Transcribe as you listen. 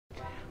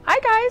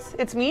guys,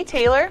 it's me,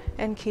 Taylor.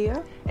 And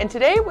Kia. And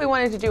today we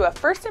wanted to do a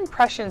first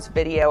impressions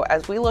video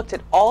as we looked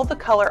at all the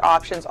color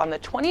options on the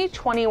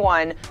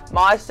 2021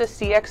 Mazda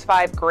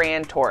CX-5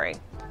 Grand Touring.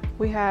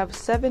 We have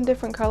 7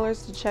 different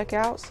colors to check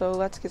out, so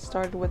let's get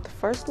started with the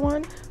first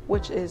one,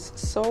 which is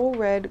Soul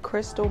Red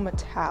Crystal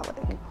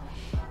Metallic.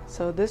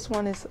 So this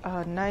one is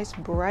a nice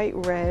bright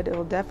red.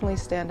 It'll definitely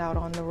stand out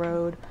on the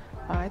road.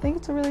 I think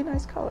it's a really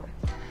nice color.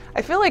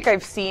 I feel like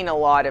I've seen a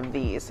lot of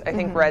these. I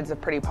think red's a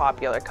pretty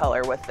popular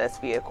color with this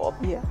vehicle.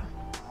 Yeah.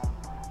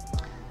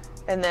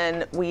 And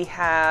then we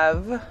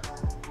have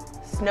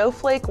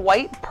Snowflake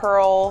White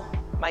Pearl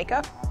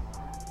Mica.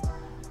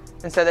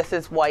 And so this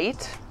is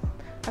white.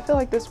 I feel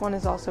like this one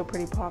is also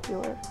pretty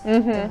popular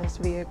in this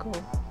vehicle.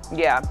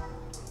 Yeah.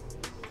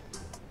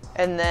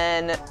 And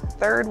then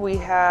third we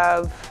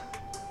have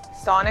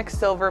Sonic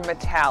Silver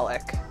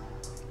Metallic.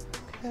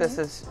 Okay. So this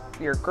is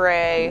your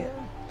gray. Yeah.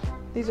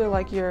 These are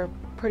like your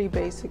pretty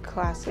basic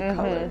classic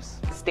colors.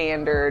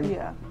 Standard.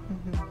 Yeah.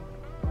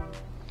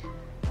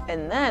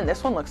 And then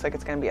this one looks like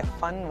it's going to be a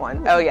fun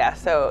one. Oh yeah,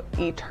 so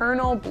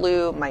Eternal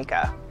Blue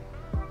Mica.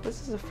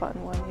 This is a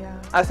fun one, yeah.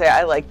 I'll say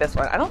I like this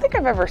one. I don't think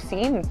I've ever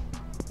seen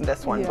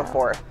this one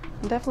before.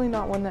 Definitely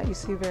not one that you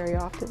see very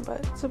often,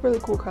 but it's a really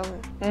cool color.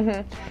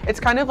 It's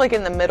kind of like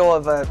in the middle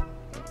of a,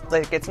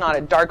 like it's not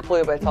a dark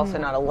blue, but it's also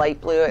not a light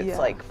blue. It's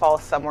like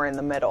falls somewhere in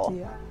the middle.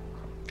 Yeah.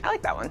 I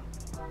like that one.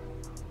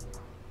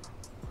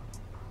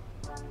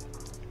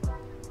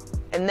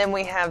 And then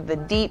we have the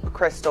Deep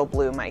Crystal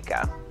Blue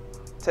Mica.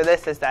 So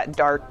this is that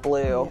dark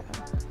blue.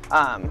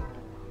 Yeah.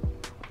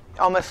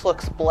 Almost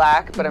looks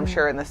black, but I'm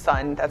sure in the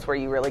sun, that's where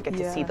you really get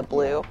to see the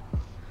blue.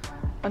 Yeah.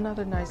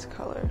 Another nice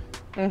color.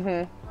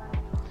 And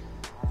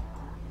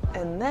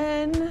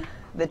then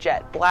the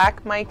Jet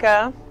Black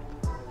Mica.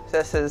 So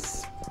this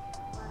is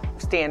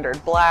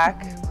standard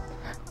black.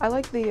 I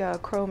like the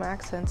chrome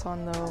accents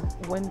on the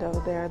window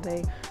there.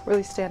 They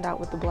really stand out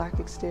with the black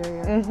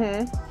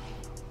exterior.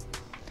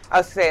 I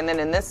was saying, then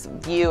in this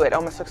view, it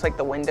almost looks like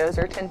the windows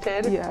are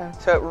tinted. Yeah.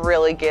 So it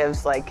really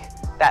gives like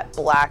that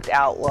blacked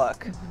out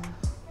look.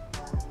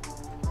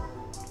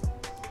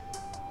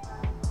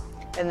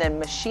 And then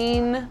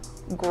Machine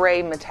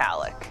Gray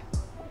Metallic.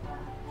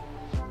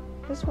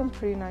 This one's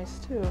pretty nice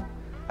too.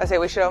 I say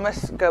we should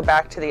almost go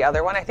back to the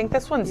other one. I think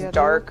this one's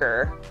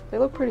darker. They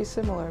look pretty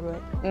similar,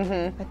 but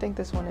I think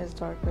this one is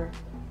darker.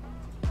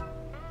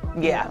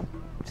 Yeah.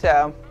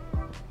 So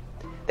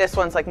this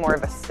one's like more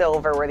of a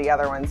silver, where the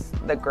other one's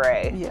the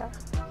gray. Yeah.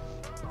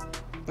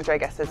 Which I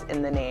guess is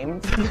in the name.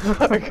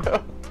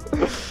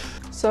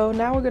 So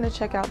now we're going to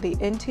check out the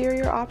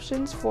interior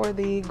options for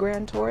the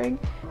Grand Touring.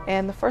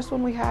 And the first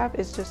one we have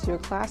is just your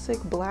classic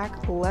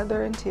black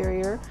leather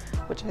interior,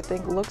 which I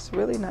think looks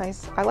really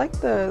nice. I like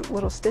the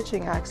little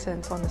stitching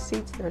accents on the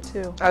seats there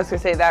too. I was going to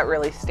say that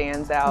really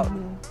stands out.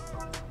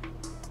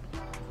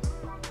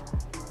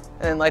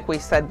 And like we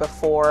said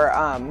before,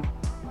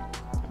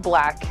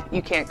 black,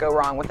 you can't go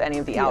wrong with any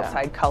of the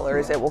outside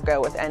colors. It will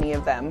go with any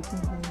of them.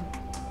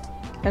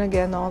 And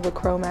again, all the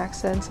chrome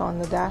accents on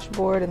the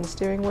dashboard and the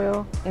steering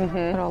wheel.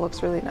 It all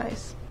looks really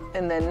nice.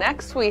 And then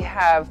next we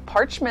have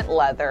parchment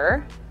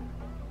leather,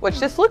 which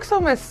just looks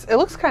almost, it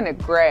looks kind of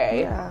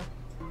gray. Yeah.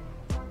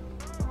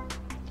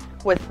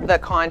 With the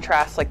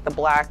contrast, like the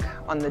black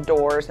on the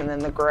doors and then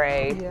the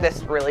gray,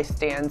 this really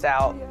stands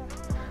out. Yeah.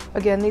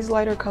 Again, these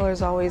lighter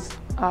colors always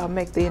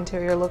make the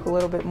interior look a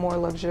little bit more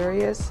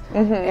luxurious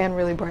and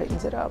really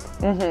brightens it up.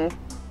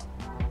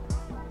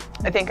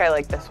 I think I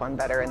like this one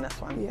better in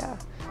this one. Yeah.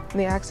 And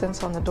the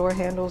accents on the door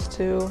handles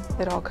too,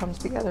 it all comes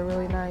together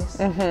really nice.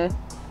 All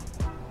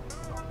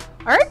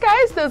right,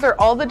 guys, those are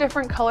all the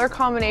different color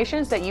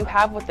combinations that you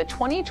have with the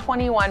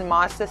 2021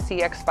 Mazda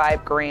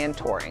CX-5 Grand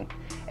Touring.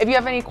 If you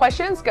have any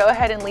questions, go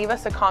ahead and leave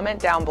us a comment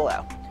down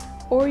below.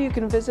 Or you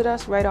can visit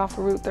us right off of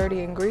Route 30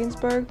 in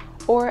Greensburg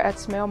or at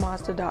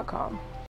smailmazda.com.